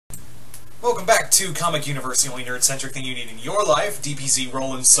Welcome back to Comic Universe, the only nerd-centric thing you need in your life. DPZ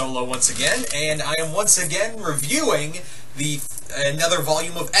rolling solo once again, and I am once again reviewing another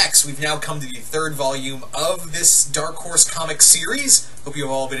volume of X. We've now come to the third volume of this Dark Horse comic series. Hope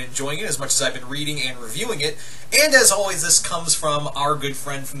you've all been enjoying it as much as I've been reading and reviewing it. And as always, this comes from our good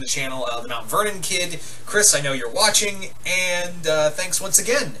friend from the channel, the Mount Vernon Kid. Chris, I know you're watching, and thanks once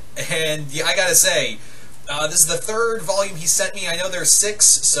again. And yeah, I gotta say, this is the third volume he sent me. I know there's 6,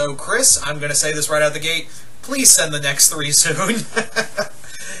 so Chris, I'm going to say this right out the gate. Please send the next 3 soon.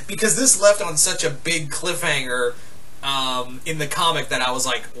 Because this left on such a big cliffhanger in the comic that I was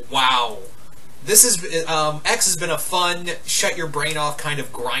like, wow. This is, X has been a fun, shut-your-brain-off kind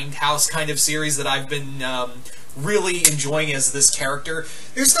of grindhouse kind of series that I've been really enjoying as this character.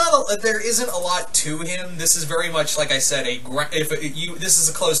 There isn't a lot to him. This is very much, like I said, this is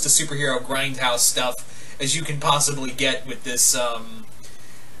as close to superhero grindhouse stuff as you can possibly get with this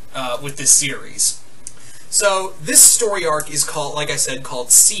series. So this story arc is called, like I said, called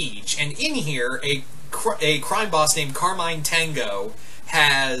Siege, and in here a crime boss named Carmine Tango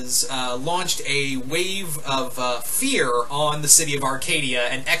has launched a wave of fear on the city of Arcadia,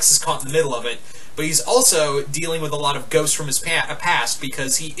 and X is caught in the middle of it. But he's also dealing with a lot of ghosts from his past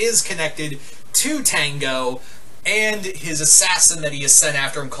because he is connected to Tango and his assassin that he has sent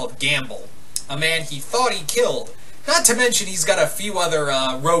after him called Gamble, a man he thought he killed. Not to mention he's got a few other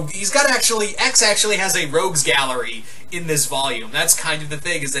X actually has a rogues gallery in this volume. That's kind of the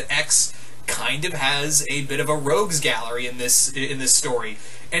thing, is that X kind of has a bit of a rogues gallery in this story.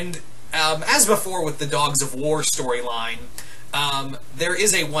 And as before with the Dogs of War storyline, there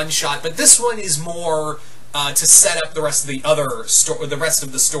is a one-shot, but this one is more to set up the rest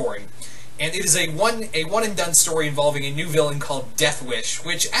of the story. And it is a one-and-done story involving a new villain called Death Wish,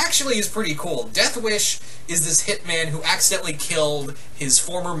 which actually is pretty cool. Death Wish is this hitman who accidentally killed his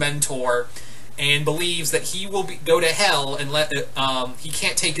former mentor and believes that he will go to hell and he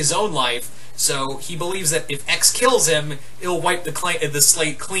can't take his own life, so he believes that if X kills him, it'll wipe the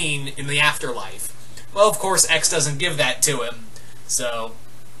slate clean in the afterlife. Well, of course, X doesn't give that to him, so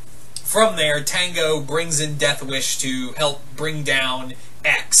from there, Tango brings in Death Wish to help bring down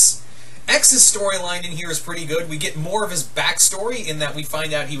X. X's storyline in here is pretty good. We get more of his backstory in that we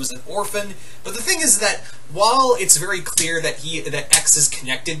find out he was an orphan. But the thing is that while it's very clear that X is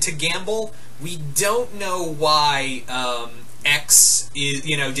connected to Gamble, we don't know why X is,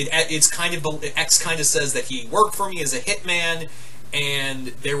 X kind of says that he worked for me as a hitman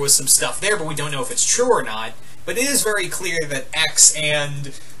and there was some stuff there, but we don't know if it's true or not. But it is very clear that X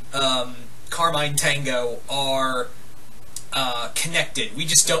and Carmine Tango are connected. We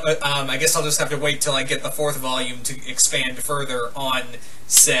just don't, I guess I'll just have to wait till I get the 4th volume to expand further on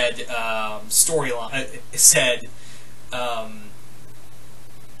said storyline, said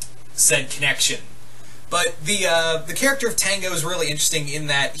connection. But the character of Tango is really interesting in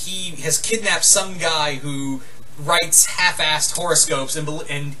that he has kidnapped some guy who writes half-assed horoscopes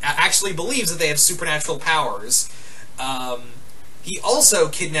and actually believes that they have supernatural powers. He also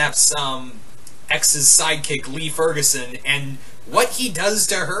kidnaps X's sidekick, Lee Ferguson, and what he does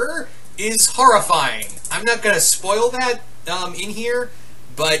to her is horrifying. I'm not going to spoil that in here,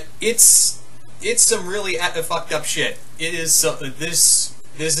 but it's some really fucked up shit. It is this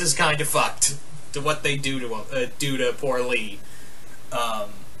is kind of fucked to what they do to poor Lee.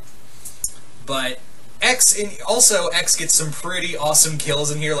 But X gets some pretty awesome kills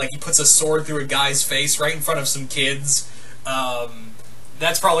in here. Like he puts a sword through a guy's face right in front of some kids.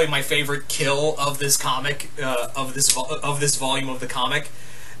 That's probably my favorite kill of this comic, of this volume of the comic.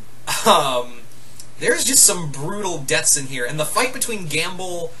 There's just some brutal deaths in here, and the fight between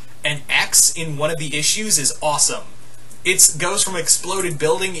Gamble and X in one of the issues is awesome. It goes from an exploded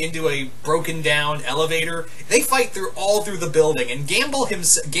building into a broken down elevator. They fight all through the building, and Gamble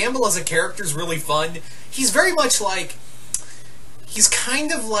as a character is really fun. He's very much like, he's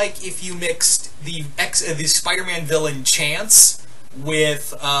kind of like if you mixed the Spider-Man villain Chance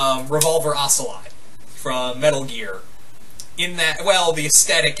with Revolver Ocelot from Metal Gear. In that, well, the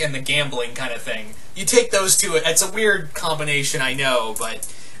aesthetic and the gambling kind of thing. You take those two, it's a weird combination, I know, but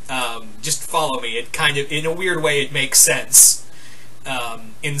just follow me. It kind of, in a weird way, it makes sense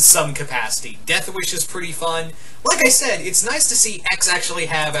in some capacity. Death Wish is pretty fun. Like I said, it's nice to see X actually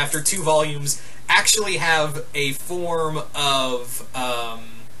have, after 2 volumes, actually have a form of,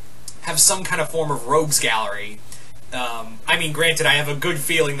 have some kind of form of rogues gallery. I mean, granted, I have a good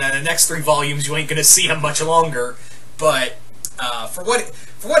feeling that in the next 3 volumes you ain't gonna see him much longer, but for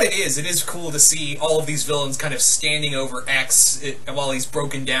what it is cool to see all of these villains kind of standing over X while he's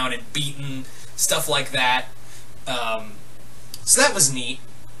broken down and beaten, stuff like that. So that was neat.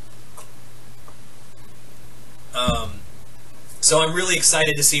 So I'm really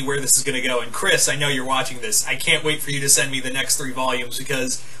excited to see where this is going to go. And Chris, I know you're watching this. I can't wait for you to send me the next 3 volumes,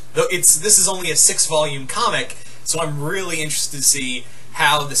 because this is only a 6-volume comic, so I'm really interested to see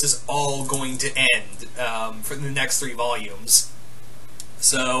how this is all going to end for the next 3 volumes.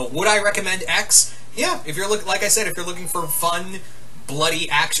 So, would I recommend X? Yeah, if you're like I said, if you're looking for fun, bloody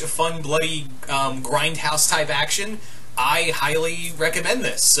action, grindhouse type action, I highly recommend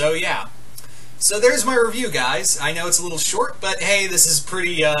this. So yeah. So there's my review, guys. I know it's a little short, but hey, this is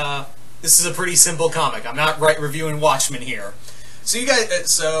a pretty simple comic. I'm not reviewing Watchmen here. So you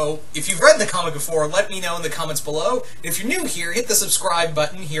guys, so if you've read the comic before, let me know in the comments below. If you're new here, hit the subscribe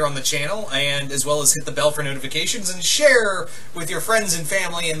button here on the channel, and as well as hit the bell for notifications, and share with your friends and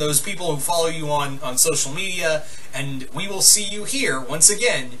family and those people who follow you on social media. And we will see you here once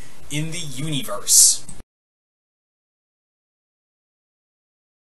again in the YOUniverse.